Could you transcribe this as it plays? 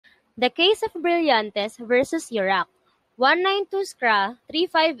The case of Brillantes versus Yorac, 192 SCRA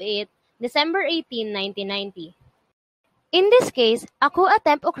 358, December 18, 1990. In this case, a coup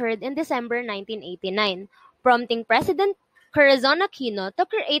attempt occurred in December 1989, prompting President Corazon Aquino to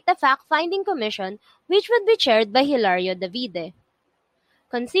create a fact-finding commission which would be chaired by Hilario Davide.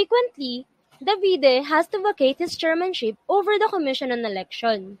 Consequently, Davide has to vacate his chairmanship over the Commission on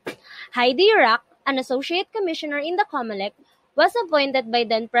Election. Heidi Yorac, an associate commissioner in the COMELEC, was appointed by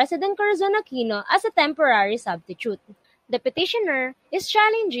then-President Corazon Aquino as a temporary substitute. The petitioner is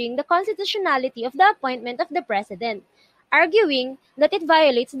challenging the constitutionality of the appointment of the president, arguing that it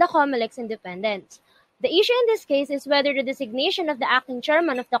violates the COMELEC's independence. The issue in this case is whether the designation of the acting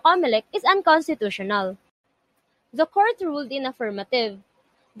chairman of the COMELEC is unconstitutional. The court ruled in affirmative.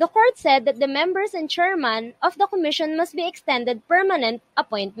 The court said that the members and chairman of the commission must be extended permanent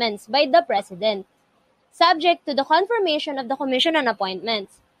appointments by the president, subject to the confirmation of the Commission on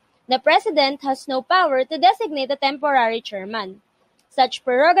Appointments. The president has no power to designate a temporary chairman. Such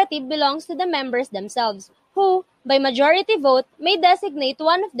prerogative belongs to the members themselves, who, by majority vote, may designate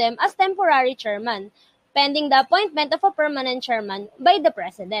one of them as temporary chairman, pending the appointment of a permanent chairman by the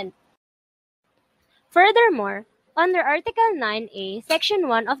president. Furthermore, under Article 9A, Section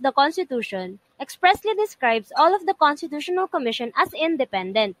 1 of the Constitution, expressly describes all of the Constitutional Commission as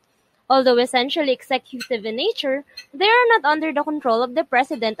independent. Although essentially executive in nature, they are not under the control of the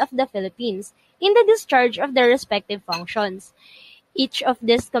President of the Philippines in the discharge of their respective functions. Each of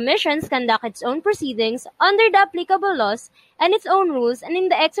these commissions conduct its own proceedings under the applicable laws and its own rules and in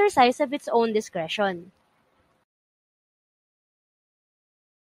the exercise of its own discretion.